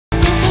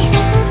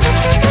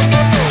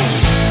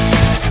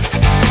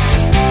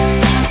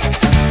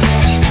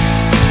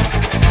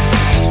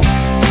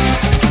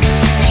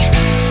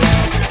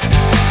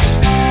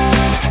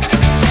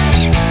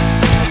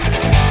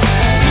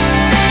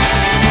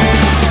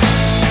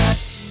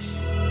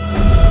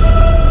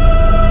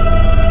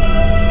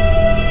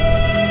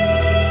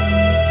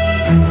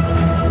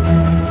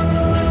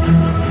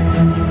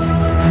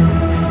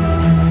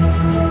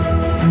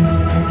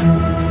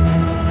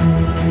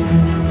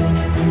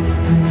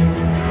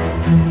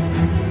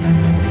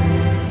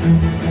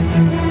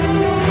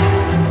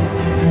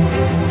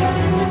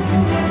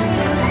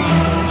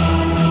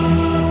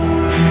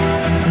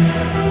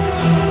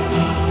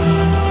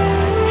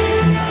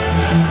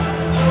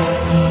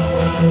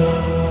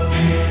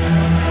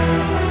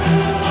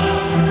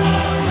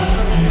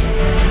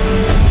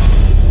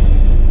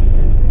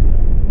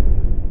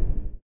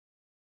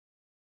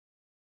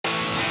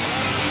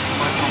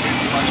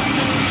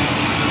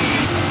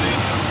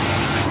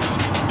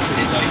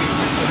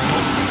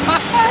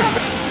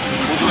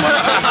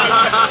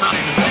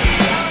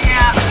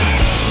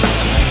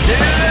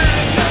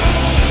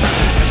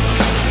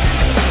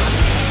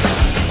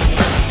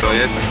So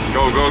jetzt,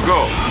 go, go,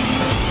 go.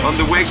 On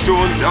the way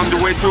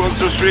to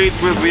Untrasried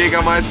with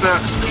Jägermeister.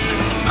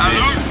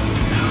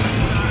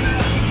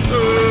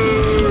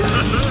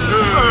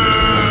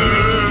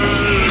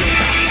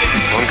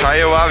 Und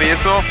Kiowa, wie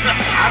ist so? Ja,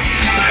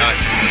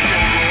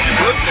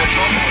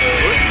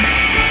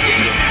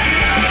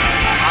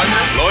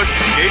 läuft,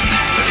 geht.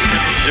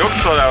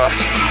 Juckt's oder was?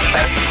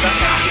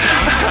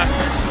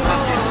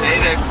 Nee,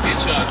 der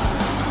geht schon.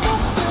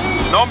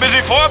 Noch ein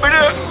bisschen vor,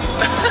 bitte!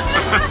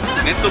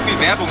 Nicht so viel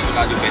Werbung für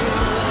Radio Fans.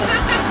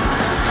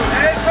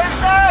 Hey,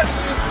 Tristan!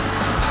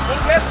 Wo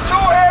fährst du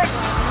hin?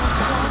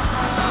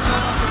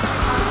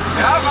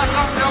 Ja, was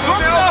sagt der?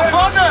 Guck nach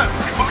vorne!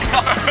 Guck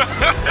nach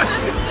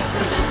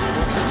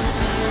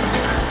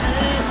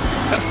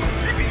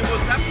Wie du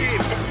musst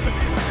abgeben.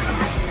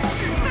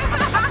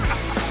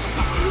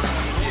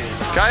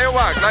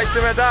 Kiowa, gleich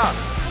sind wir da.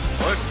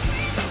 Und?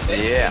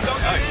 Yeah. Ja,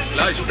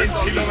 gleich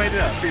 5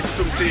 Kilometer bis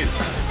zum Ziel.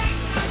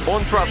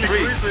 Untrasried.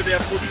 Grüße der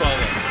Busfahrer.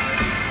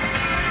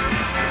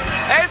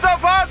 Ey,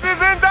 sofort, wir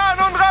sind da in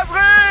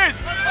Untrasried!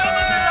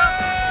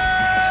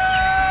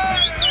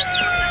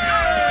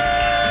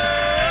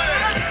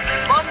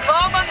 Von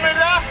Zusammen,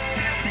 bitte!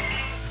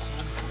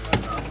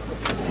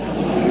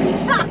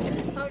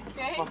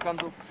 Okay. Mach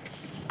ganz so.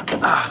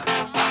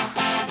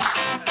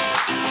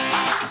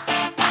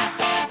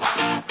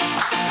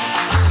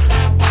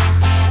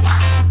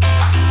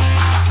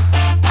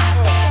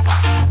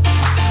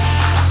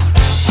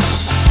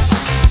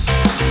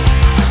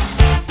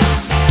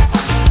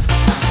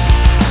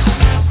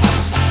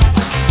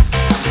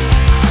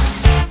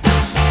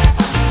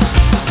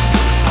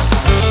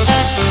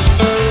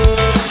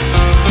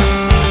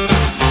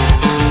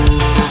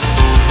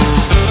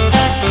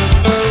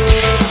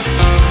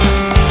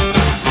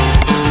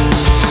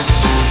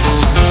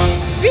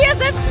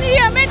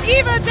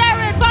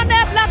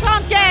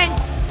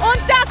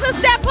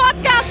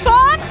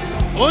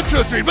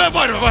 Untrasried,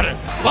 warte.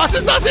 Was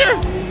ist das hier?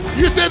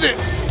 You said that.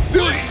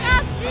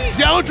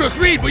 Yeah,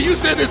 Untrasried, but you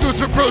said this was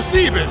for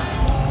ProSieben,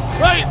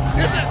 right?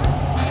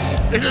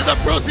 Is it a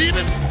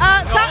ProSieben?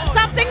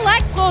 Something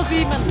like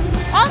ProSieben.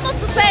 Almost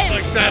the same.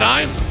 Like Sat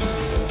 1?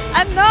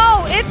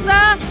 No, it's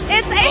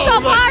Ace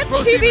of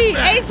Hearts TV.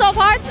 Ace of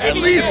Hearts TV. At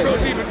least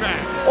ProSieben Max.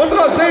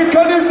 Untrasried,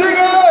 könnt ihr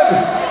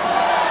singen?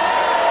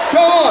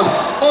 Come on!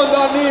 Und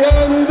dann die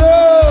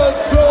Hände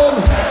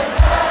zum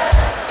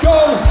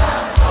Komm!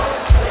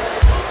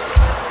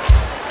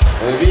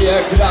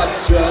 Wir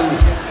klatschen.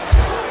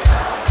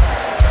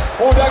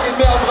 Oh, da geht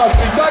mehr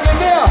Untrasried, da geht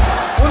mehr.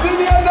 Wo sind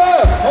die Hände?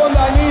 Und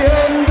dann die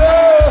Hände.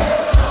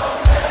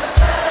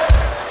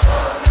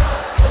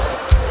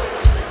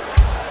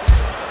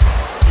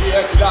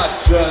 Wir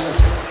klatschen.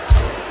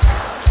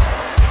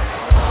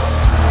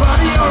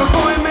 Buddy, you're a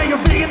boy, make a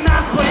big and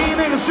nice plane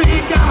in the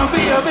street. Gonna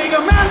be a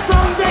bigger man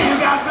someday. You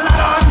got blood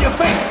on your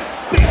face,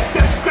 big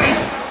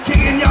disgrace.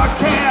 Kicking your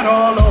cat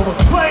all over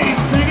the place,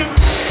 singing.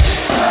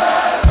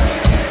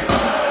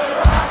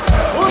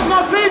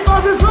 Untrasried,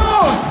 was ist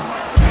los?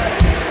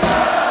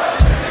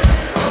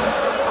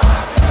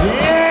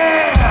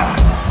 Yeah!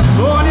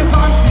 Und jetzt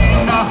fängt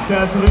die Nacht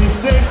erst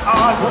richtig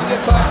an. Und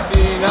jetzt fängt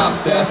die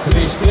Nacht erst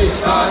richtig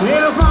an.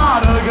 Jedes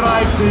Nadel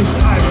greift sich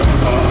ein.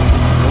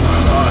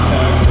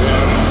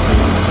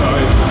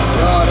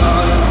 Ja, da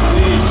lässt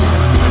sich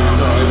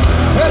sein.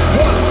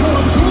 Etwas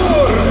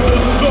Kultur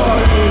muss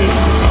sein.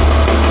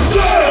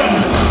 Denn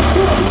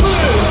du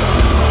bist,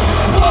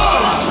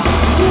 was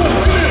du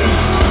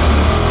bist.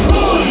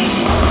 Und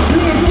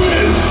ihr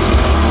wisst,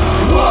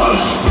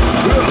 was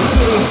es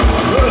ist.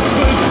 Es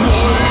ist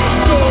neu.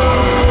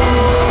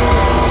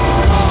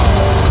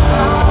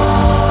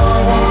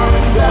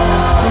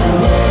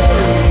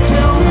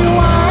 Tell me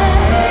why.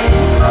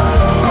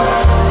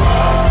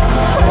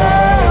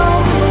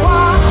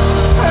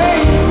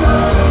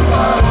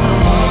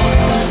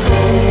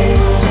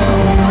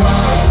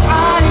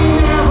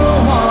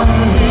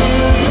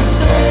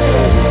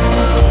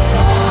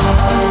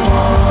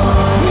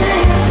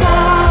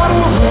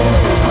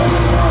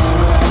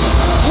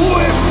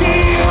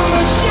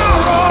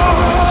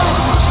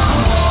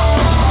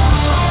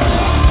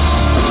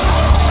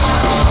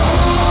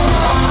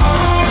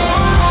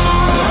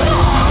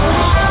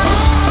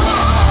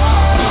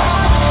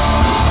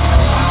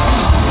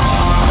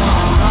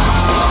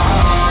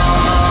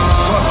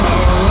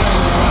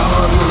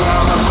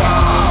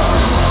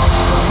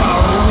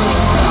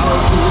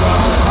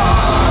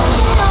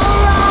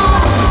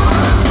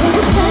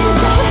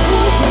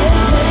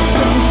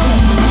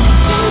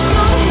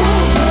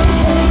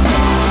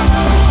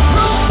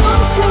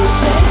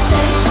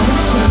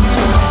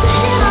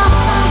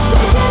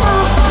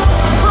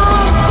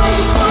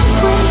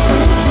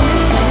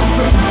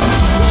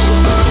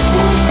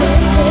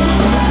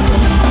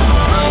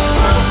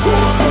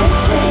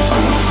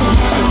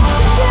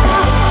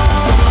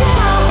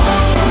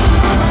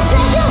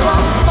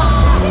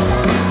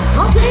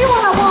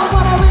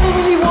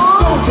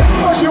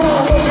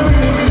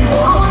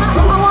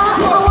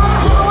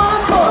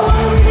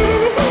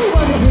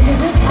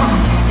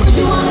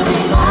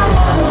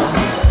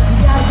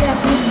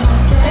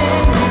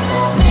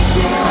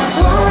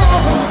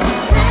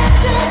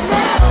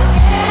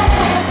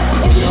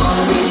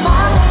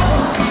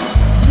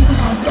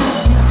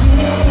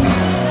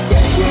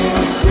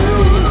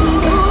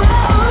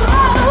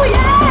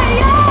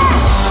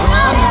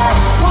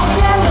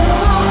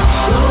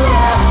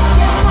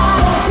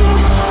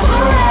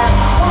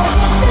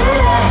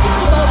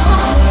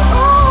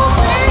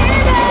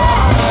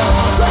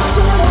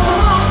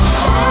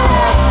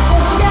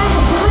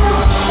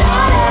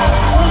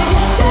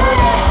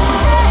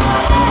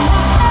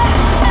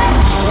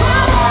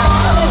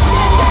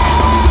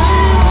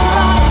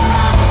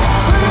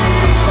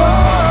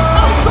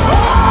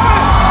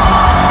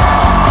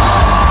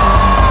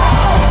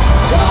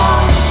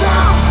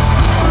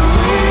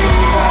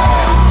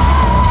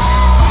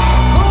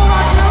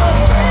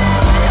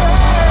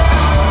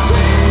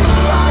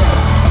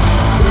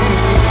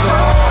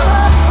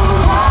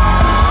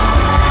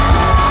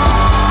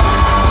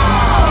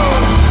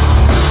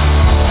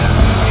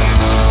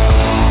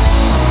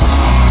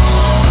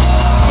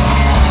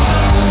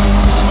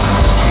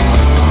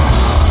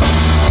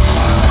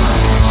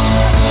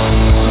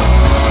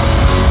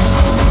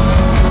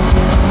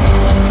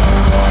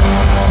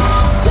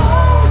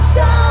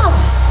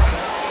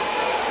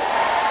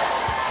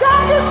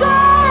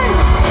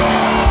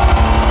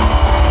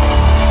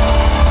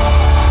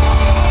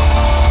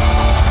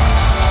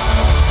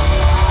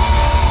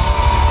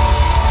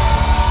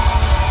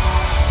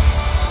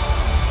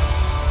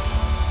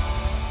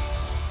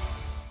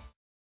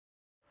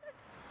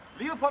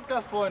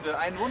 Podcast-Freunde,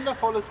 ein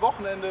wundervolles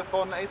Wochenende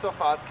von Ace of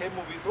Hearts,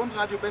 K-Movies und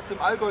Radio Betz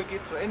im Allgäu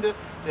geht zu Ende.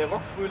 Der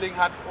Rockfrühling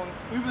hat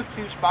uns übelst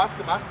viel Spaß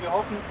gemacht. Wir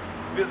hoffen,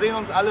 wir sehen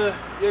uns alle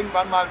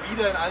irgendwann mal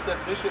wieder in alter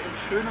Frische im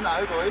schönen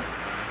Allgäu.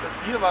 Das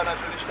Bier war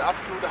natürlich der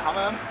absolute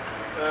Hammer,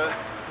 das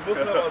muss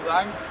man aber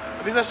sagen.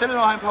 An dieser Stelle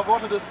noch ein paar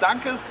Worte des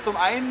Dankes. Zum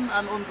einen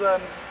an unseren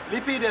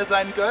Lippi, der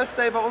seinen Girls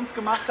Day bei uns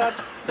gemacht hat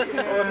und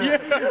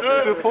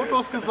für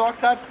Fotos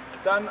gesorgt hat.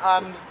 Dann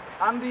an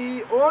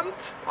Andi und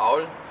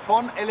Paul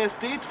von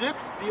LSD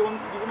Trips, die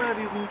uns wie immer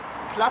diesen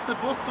klasse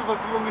Bus zur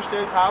Verfügung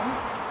gestellt haben.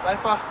 Ist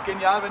einfach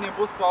genial, wenn ihr einen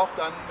Bus braucht,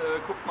 dann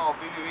guckt mal auf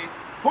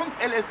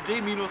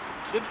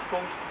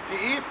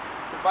www.lsd-trips.de.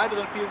 Des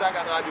Weiteren vielen Dank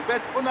an Radio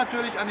Betz und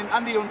natürlich an den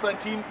Andi und sein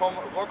Team vom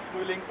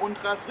Rockfrühling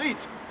Untrasried.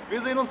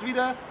 Wir sehen uns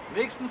wieder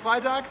nächsten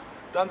Freitag.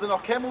 Dann sind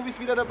auch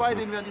Care-Movies wieder dabei,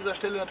 denen wir an dieser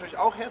Stelle natürlich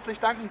auch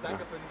herzlich danken.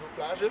 Danke für die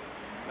Soufflage.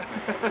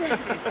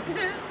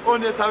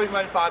 Und jetzt habe ich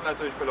meinen Faden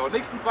natürlich verloren.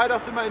 Nächsten Freitag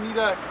sind wir in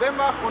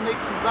Niederquembach und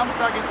nächsten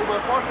Samstag in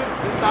Oberforschütz.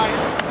 Bis dahin,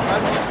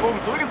 bleiben wir uns gewogen.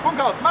 Zurück ins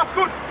Funkhaus. Macht's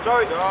gut. Ciao.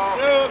 Ciao.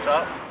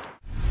 Ciao.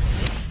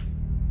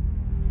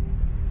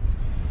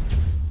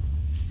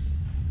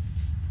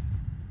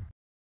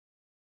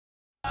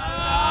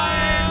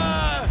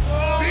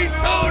 Die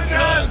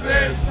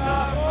Tonhose!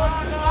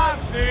 Was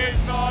steht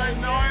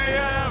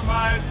neue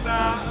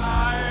Meister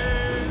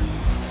ein?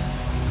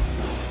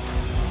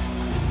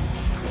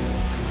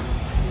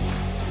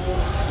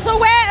 So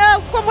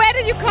from where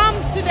did you come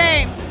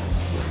today?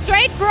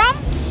 Straight from?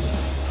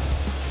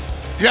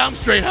 Yeah, I'm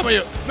straight. How about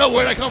you? No,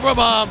 where'd I come from?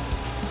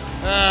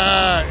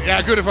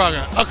 Yeah, Gute Frage.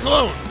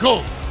 Cologne.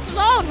 Cool.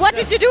 Cologne. What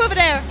did you do over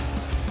there?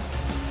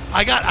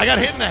 I got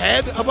hit in the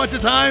head a bunch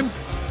of times.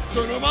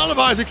 So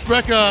normalerweise ich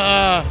spreche,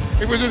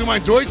 ich versuche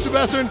mein Deutsch zu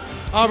bessern,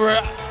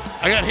 aber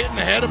I got hit in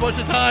the head a bunch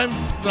of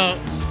times, so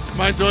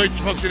mein Deutsch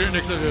funktioniert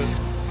nicht so gut.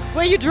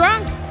 Were you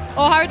drunk?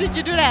 Or how did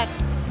you do that?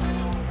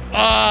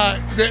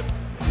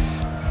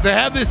 They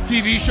have this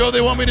TV show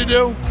they want me to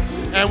do,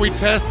 and we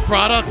test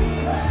products,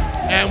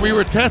 and we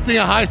were testing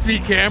a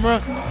high-speed camera,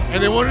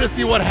 and they wanted to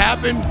see what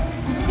happened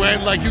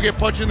when like you get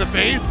punched in the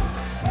face,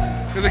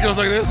 because it goes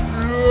like this.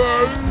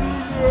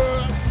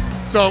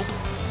 So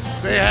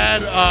they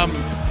had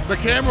the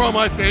camera on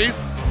my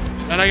face,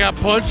 and I got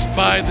punched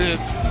by the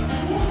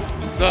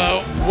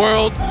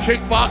world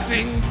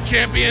kickboxing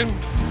champion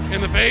in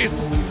the face,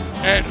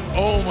 and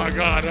oh my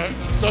god,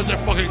 such a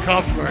fucking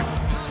cough spurt.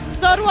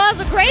 So it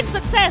was a great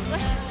success.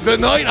 The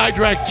night I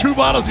drank 2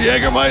 bottles of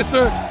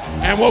Jägermeister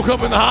and woke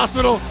up in the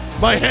hospital,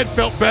 my head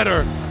felt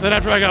better than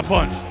after I got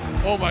punched.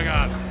 Oh my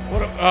god,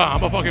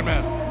 I'm a fucking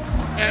mess.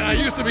 And I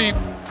used to be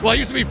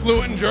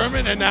fluent in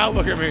German, and now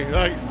look at me.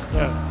 Like,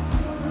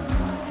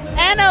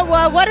 Anna,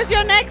 what is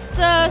your next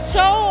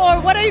show, or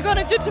what are you going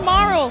to do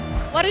tomorrow?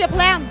 What are your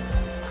plans?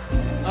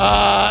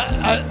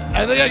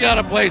 I think I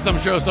gotta play some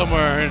show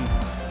somewhere in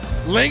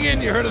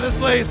Lingen. You heard of this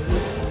place?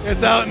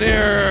 It's out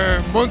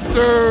near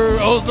Munster,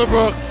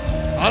 Osnabrück.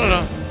 I don't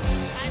know.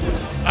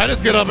 I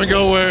just get up and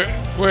go where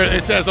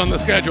it says on the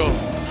schedule.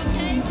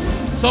 Okay.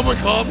 Someone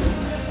comes,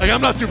 like I'm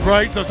not too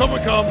bright, so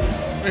someone comes,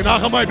 they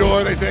knock on my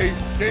door, they say,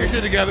 get your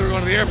shit together, we're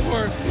going to the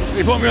airport.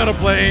 They put me on a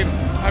plane,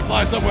 I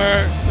fly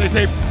somewhere, they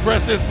say,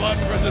 press this button.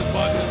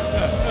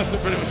 That's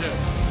pretty much it.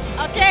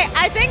 Okay,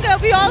 I think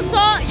we all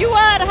saw you were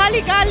at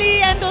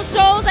Halligalli and those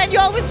shows, and you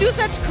always do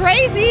such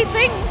crazy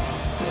things.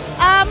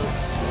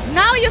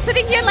 Now you're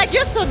sitting here like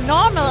you're so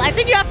normal. I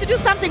think you have to do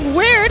something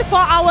weird for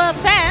our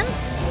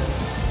fans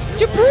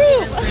to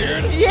prove.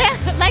 Weird? Yeah,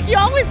 like you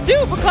always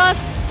do, because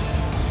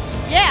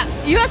yeah,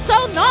 you're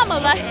so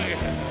normal. Like,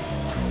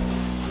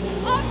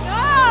 oh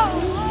no!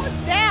 Oh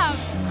damn!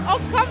 Oh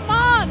come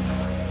on!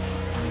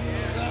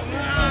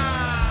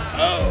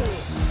 Oh!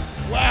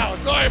 Wow,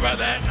 sorry about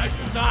that. I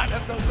should not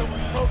have done so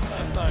much coke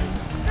last night.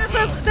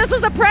 This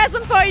is a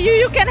present for you.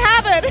 You can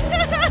have it.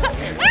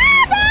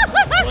 Ah, no!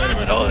 Wait a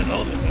minute, hold it.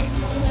 1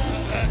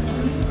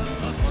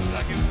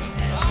 second.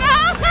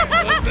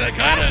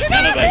 Kind of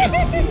Vegas.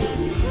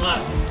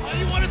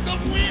 You wanted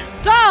something weird.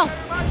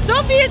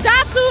 So viel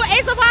dazu.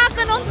 Ace of Hearts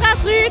in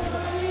Untrasried.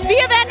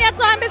 Wir werden jetzt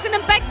noch ein bisschen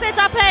im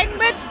Backstage abhängen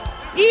mit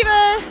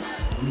Evil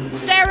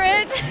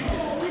Jared.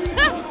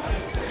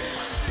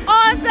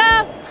 Und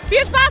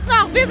viel Spaß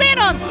noch. Wir sehen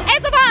uns.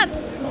 Ace of Hearts.